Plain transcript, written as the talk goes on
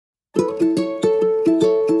Okay,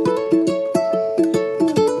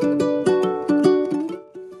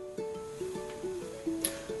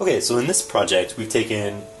 so in this project we've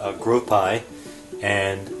taken GrovePi,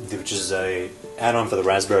 which is a add-on for the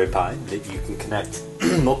Raspberry Pi that you can connect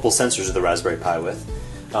multiple sensors to the Raspberry Pi with.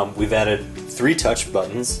 We've added 3 touch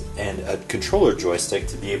buttons and a controller joystick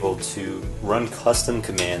to be able to run custom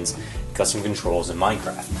commands, custom controls in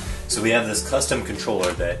Minecraft. So we have this custom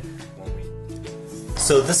controller that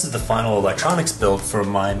So this is the final electronics build for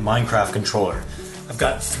my Minecraft controller. I've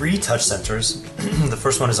got 3 touch sensors. The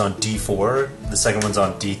first one is on D4, the second one's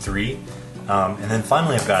on D3, and then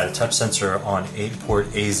finally I've got a touch sensor on port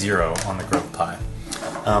A0 on the GrovePi.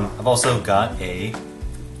 I've also got a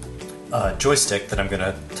joystick that I'm going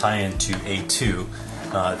to tie into A2 to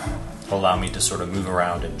allow me to sort of move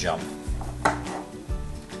around and jump.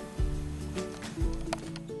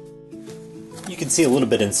 You can see a little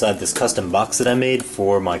bit inside this custom box that I made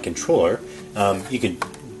for my controller. You could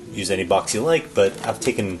use any box you like, but I've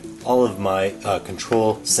taken all of my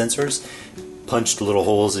control sensors, punched little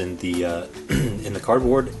holes in the in the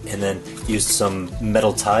cardboard, and then used some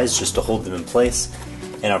metal ties just to hold them in place.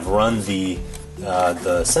 And I've run the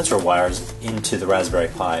sensor wires into the Raspberry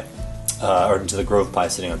Pi, or into the GrovePi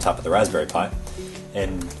sitting on top of the Raspberry Pi.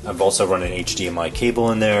 And I've also run an HDMI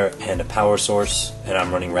cable in there and a power source, and I'm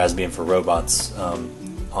running Raspbian for Robots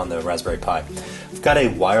on the Raspberry Pi. I've got a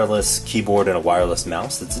wireless keyboard and a wireless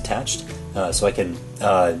mouse that's attached, so I can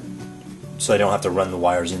so I don't have to run the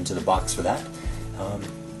wires into the box for that. And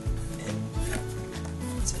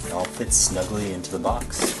it all fits snugly into the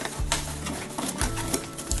box.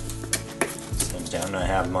 Slims down, and I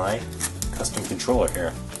have my custom controller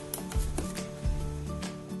here.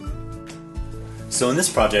 So in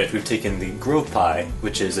this project we've taken the GrovePi,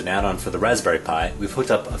 which is an add-on for the Raspberry Pi, we've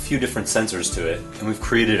hooked up a few different sensors to it, and we've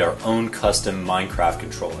created our own custom Minecraft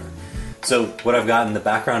controller. So what I've got in the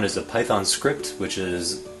background is a Python script, which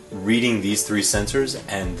is reading these 3 sensors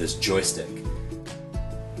and this joystick.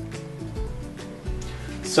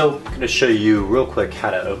 So I'm going to show you real quick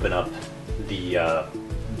how to open up the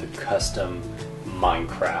custom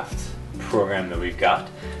Minecraft program that we've got.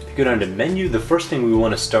 If you go down to menu, the first thing we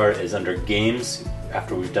want to start is under games.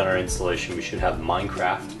 After we've done our installation, we should have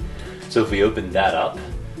Minecraft. So if we open that up,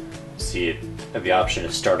 see it have the option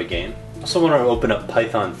to start a game. Also want to open up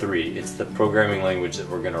Python 3. It's the programming language that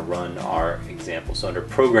we're going to run our example. So under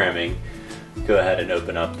programming, go ahead and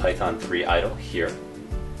open up Python 3 idle here.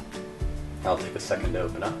 I'll take a second to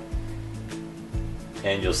open up.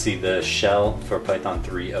 And you'll see the shell for Python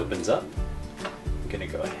 3 opens up. I'm going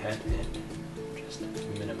to go ahead and just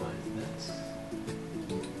minimize this.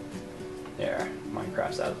 There,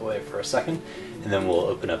 Minecraft's out of the way for a second. And then we'll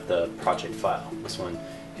open up the project file. This one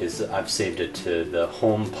is, I've saved it to the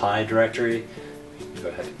home Pi directory. You can go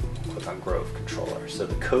ahead and click on Grove controller. So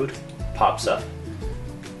the code pops up.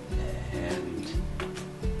 And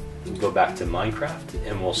we'll go back to Minecraft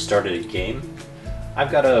and we'll start a game. I've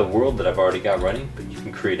got a world that I've already got running, but you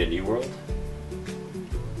can create a new world.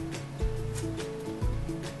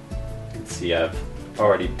 You can see I've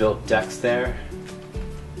already built decks there.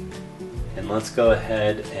 And let's go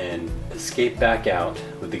ahead and escape back out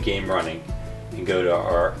with the game running and go to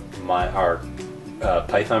our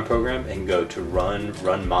Python program and go to run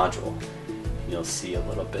module. And you'll see a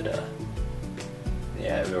little bit of,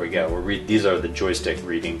 yeah, there we go. These are the joystick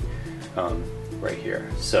reading right here.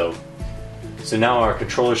 So now our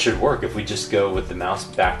controller should work. If we just go with the mouse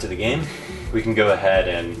back to the game, we can go ahead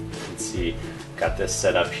and see, got this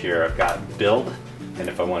set up here. I've got build, and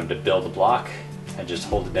if I wanted to build a block, I just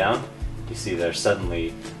hold it down. You see there's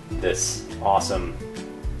suddenly this awesome,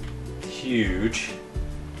 huge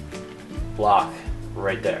block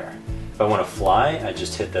right there. If I want to fly, I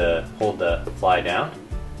just hold the fly down,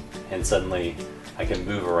 and suddenly I can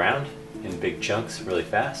move around in big chunks really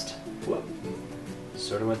fast. Whoop,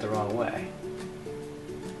 sort of went the wrong way.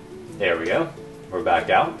 There we go, we're back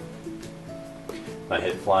out. If I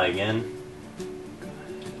hit fly again, go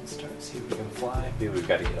ahead and start to see if we can fly. Maybe we've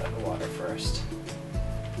got to get out of the water first.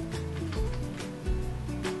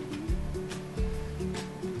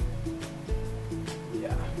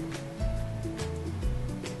 Yeah.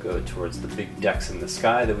 Go towards the big decks in the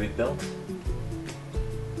sky that we've built.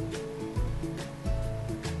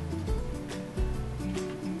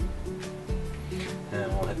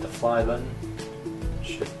 And we'll hit the fly button.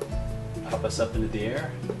 Should pop us up into the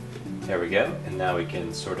air. There we go. And now we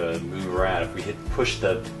can sort of move around. If we push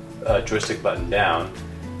the joystick button down,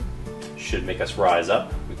 should make us rise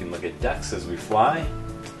up. We can look at decks as we fly.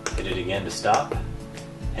 Hit it again to stop.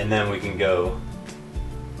 And then we can go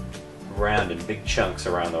around in big chunks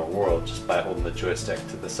around the world just by holding the joystick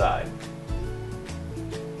to the side.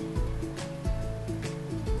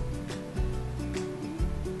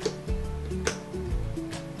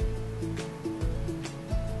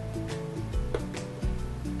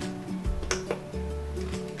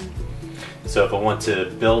 So if I want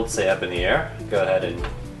to build, say up in the air, go ahead and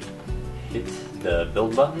hit the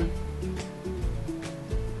build button.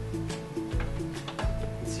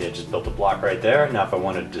 See, I just built a block right there. Now if I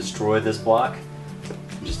want to destroy this block,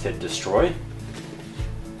 just hit destroy.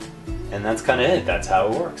 And that's kind of it. That's how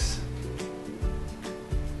it works.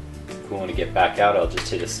 If I want to get back out, I'll just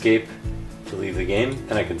hit escape to leave the game.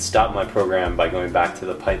 And I can stop my program by going back to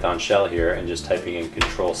the Python shell here and just typing in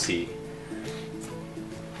Control-C.